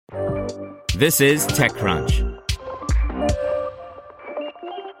This is TechCrunch.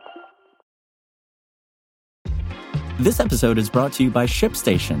 This episode is brought to you by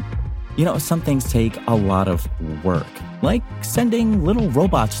ShipStation. You know, some things take a lot of work, like sending little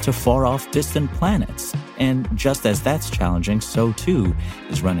robots to far-off distant planets. And just as that's challenging, so too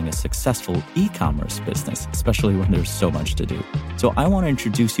is running a successful e-commerce business, especially when there's so much to do. So I want to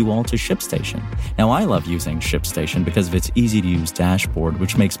introduce you all to ShipStation. Now, I love using ShipStation because of its easy-to-use dashboard,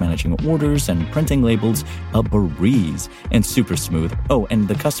 which makes managing orders and printing labels a breeze and super smooth. Oh, and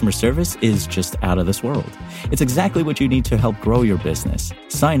the customer service is just out of this world. It's exactly what you need to help grow your business.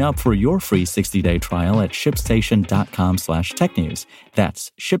 Sign up for your free 60-day trial at shipstation.com/technews.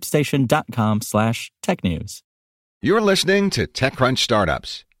 That's shipstation.com/technews. You're listening to TechCrunch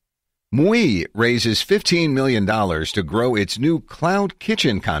Startups. Mui raises $15 million to grow its new cloud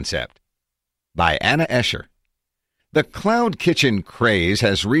kitchen concept. By Anna Escher. The cloud kitchen craze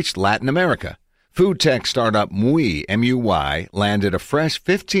has reached Latin America. Food tech startup Mui, M-U-Y, landed a fresh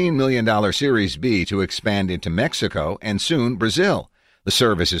 $15 million Series B to expand into Mexico and soon Brazil. The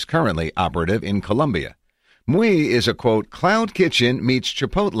service is currently operative in Colombia. Mui is a, quote, cloud kitchen meets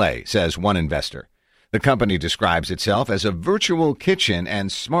Chipotle, says one investor. The company describes itself as a virtual kitchen and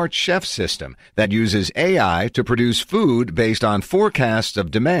smart chef system that uses AI to produce food based on forecasts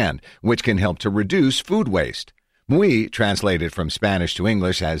of demand, which can help to reduce food waste. Mui, translated from Spanish to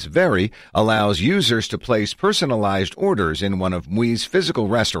English as Very, allows users to place personalized orders in one of Mui's physical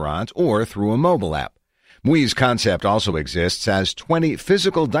restaurants or through a mobile app. Mui's concept also exists as 20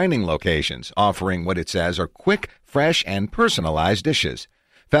 physical dining locations, offering what it says are quick, fresh, and personalized dishes.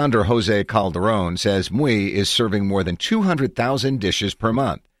 Founder Jose Calderon says Mui is serving more than 200,000 dishes per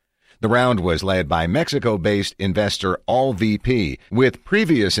month. The round was led by Mexico-based investor AllVP, with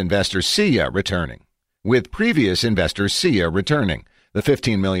previous investor SIA returning. The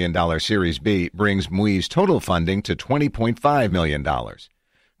 $15 million Series B brings Mui's total funding to $20.5 million.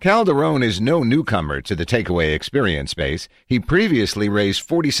 Calderon is no newcomer to the takeaway experience space. He previously raised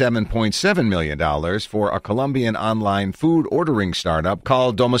 $47.7 million for a Colombian online food ordering startup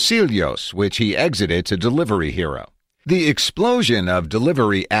called Domicilios, which he exited to Delivery Hero. The explosion of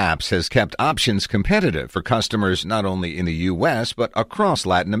delivery apps has kept options competitive for customers not only in the U.S., but across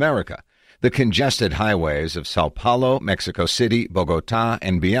Latin America. The congested highways of Sao Paulo, Mexico City, Bogota,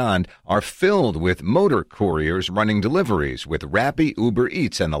 and beyond are filled with motor couriers running deliveries with Rappi, Uber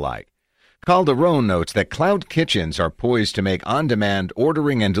Eats, and the like. Calderon notes that cloud kitchens are poised to make on-demand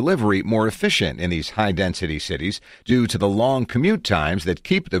ordering and delivery more efficient in these high-density cities due to the long commute times that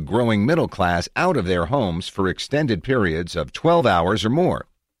keep the growing middle class out of their homes for extended periods of 12 hours or more.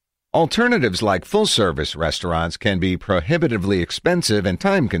 Alternatives like full-service restaurants can be prohibitively expensive and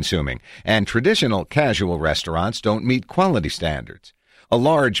time-consuming, and traditional casual restaurants don't meet quality standards. A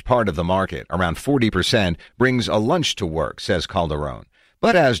large part of the market, around 40%, brings a lunch to work, says Calderon.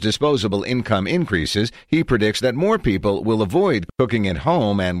 But as disposable income increases, he predicts that more people will avoid cooking at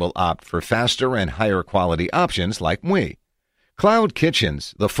home and will opt for faster and higher-quality options like Mui. Cloud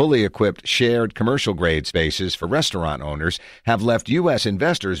kitchens, the fully equipped shared commercial-grade spaces for restaurant owners, have left U.S.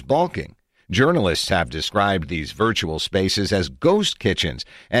 investors balking. Journalists have described these virtual spaces as ghost kitchens,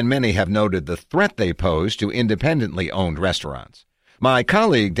 and many have noted the threat they pose to independently owned restaurants. My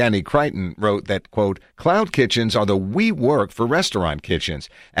colleague Danny Crichton wrote that, quote, cloud kitchens are the WeWork for restaurant kitchens,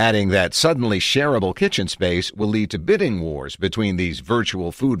 adding that suddenly shareable kitchen space will lead to bidding wars between these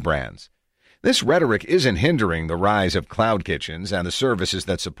virtual food brands. This rhetoric isn't hindering the rise of cloud kitchens and the services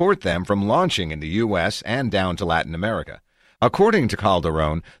that support them from launching in the U.S. and down to Latin America. According to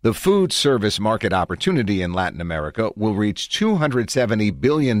Calderon, the food service market opportunity in Latin America will reach $270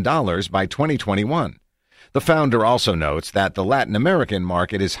 billion by 2021. The founder also notes that the Latin American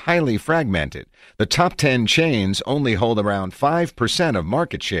market is highly fragmented. The top 10 chains only hold around 5% of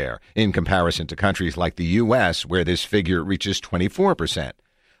market share in comparison to countries like the U.S., where this figure reaches 24%.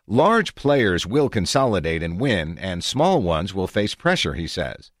 Large players will consolidate and win, and small ones will face pressure, he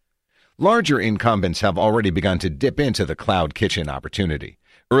says. Larger incumbents have already begun to dip into the cloud kitchen opportunity.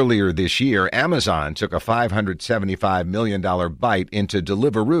 Earlier this year, Amazon took a $575 million bite into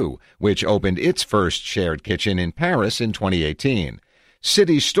Deliveroo, which opened its first shared kitchen in Paris in 2018.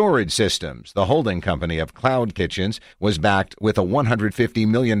 City Storage Systems, the holding company of cloud kitchens, was backed with a $150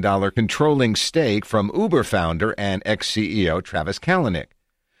 million controlling stake from Uber founder and ex-CEO Travis Kalanick.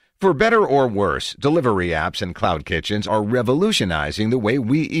 For better or worse, delivery apps and cloud kitchens are revolutionizing the way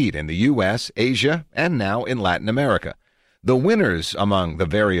we eat in the U.S., Asia, and now in Latin America. The winners among the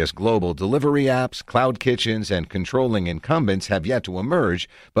various global delivery apps, cloud kitchens, and controlling incumbents have yet to emerge,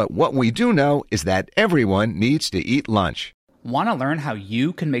 but what we do know is that everyone needs to eat lunch. Want to learn how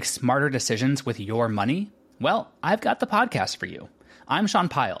you can make smarter decisions with your money? Well, I've got the podcast for you. I'm Sean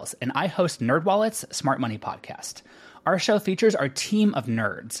Piles, and I host NerdWallet's Smart Money Podcast. Our show features our team of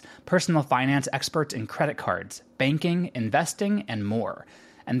nerds, personal finance experts in credit cards, banking, investing, and more.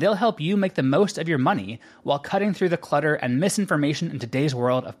 And they'll help you make the most of your money while cutting through the clutter and misinformation in today's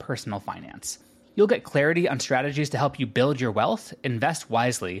world of personal finance. You'll get clarity on strategies to help you build your wealth, invest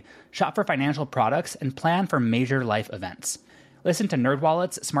wisely, shop for financial products, and plan for major life events. Listen to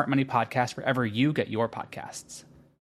NerdWallet's Smart Money Podcast wherever you get your podcasts.